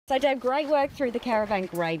So, Deb, great work through the caravan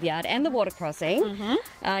graveyard and the water crossing.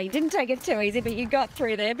 You didn't take it too easy, but you got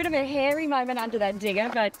through there. A bit of a hairy moment under that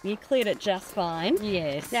digger, but you cleared it just fine.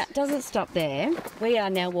 Yes. Now, it doesn't stop there. We are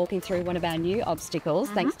now walking through one of our new obstacles,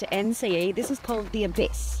 thanks to NCE. This is called the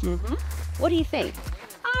Abyss. What do you think?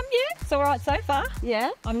 Yeah, it's all right so far.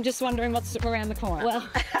 Yeah? I'm just wondering what's around the corner. Well,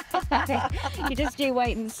 you just do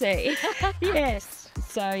wait and see. Yes.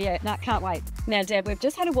 So, yeah, no, can't wait. Now, Deb, we've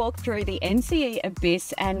just had a walk through the NCE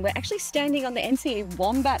Abyss, and we're actually standing on the NCE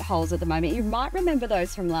Wombat holes at the moment. You might remember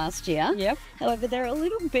those from last year. Yep. However, they're a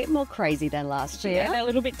little bit more crazy than last year. Yeah, they're a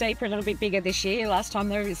little bit deeper, a little bit bigger this year. Last time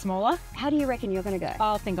they were a bit smaller. How do you reckon you're going to go?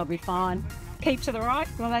 I think I'll be fine. Keep to the right.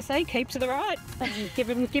 What do they say? Keep to the right.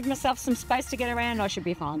 give myself some space to get around. I should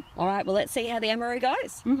be fine. All right, well, let's see how the Amaroo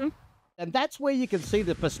goes. And that's where you can see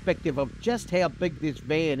the perspective of just how big this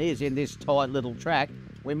van is in this tight little track.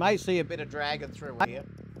 We may see a bit of dragging through here.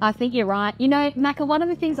 I think you're right. You know, Macca, one of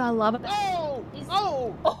the things I love about...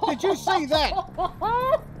 Oh! Did you see that?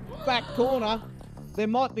 Back corner. There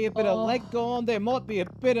might be a bit of leg gone. There might be a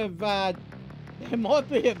bit of...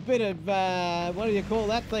 what do you call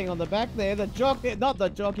that thing on the back there? The jockey, not the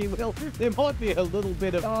jockey wheel. There might be a little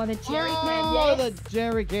bit of... Oh, the jerry can, Oh, yes. the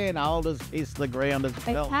jerry can holders kiss the ground as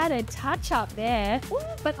They well. had a touch up there,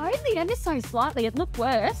 but only ever so slightly. It looked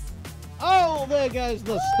worse. Oh, there goes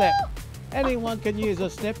the step. Anyone can use a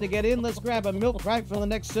step to get in. Let's grab a milk crate for the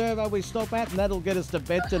next servo we stop at, and that'll get us to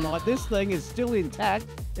bed tonight. This thing is still intact.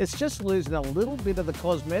 It's just losing a little bit of the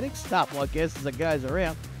cosmetic stuff, I guess, as it goes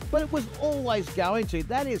around. But it was always going to.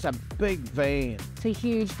 That is a big van. It's a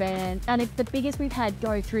huge van, and it's the biggest we've had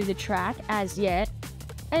go through the track as yet.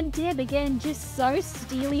 And Deb, again, just so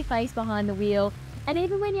steely faced behind the wheel. And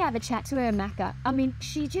even when you have a chat to her, Macca, I mean,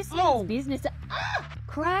 she just has business.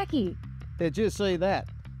 Cracky. Did you see that?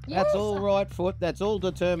 Yes. That's all right foot. That's all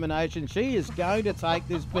determination. She is going to take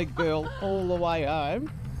this big girl all the way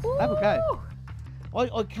home. Okay.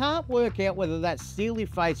 I can't work out whether that steely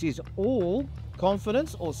face is all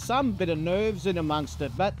confidence or some bit of nerves in amongst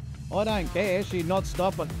it, but I don't care. She's not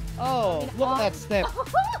stopping. Oh, look at that step.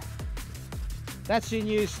 That's your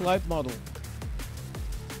new slope model.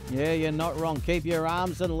 Yeah, you're not wrong. Keep your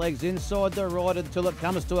arms and legs inside the ride until it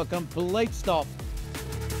comes to a complete stop.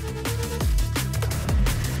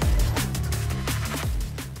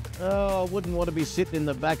 Oh, I wouldn't want to be sitting in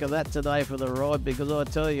the back of that today for the ride, because I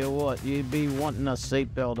tell you what, you'd be wanting a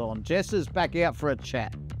seatbelt on. Jess is back out for a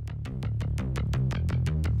chat.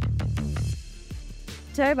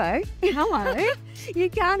 Turbo, hello. You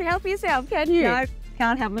can't help yourself, can you? No,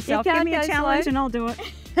 can't help myself. Give me a challenge and I'll do it.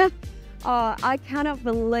 Oh, I cannot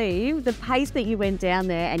believe the pace that you went down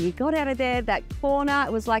there, and you got out of there, that corner,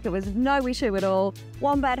 it was like it was no issue at all.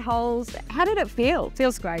 Wombat holes, how did it feel?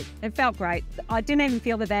 Feels great. It felt great. I didn't even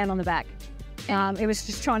feel the van on the back. It was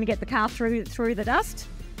just trying to get the car through the dust.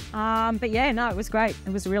 But yeah, no, it was great.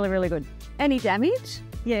 It was really, really good. Any damage?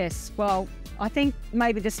 Yes, well, I think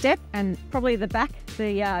maybe the step and probably the back,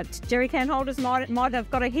 the jerry can holders might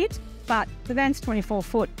have got a hit, but the van's 24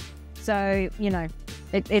 foot. So, you know,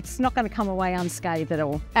 it's not going to come away unscathed at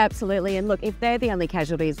all. Absolutely. And look, if they're the only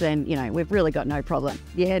casualties, then, you know, we've really got no problem.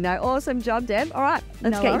 Yeah, no, awesome job, Deb. All right,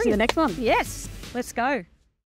 let's get you to the next one. Yes, let's go.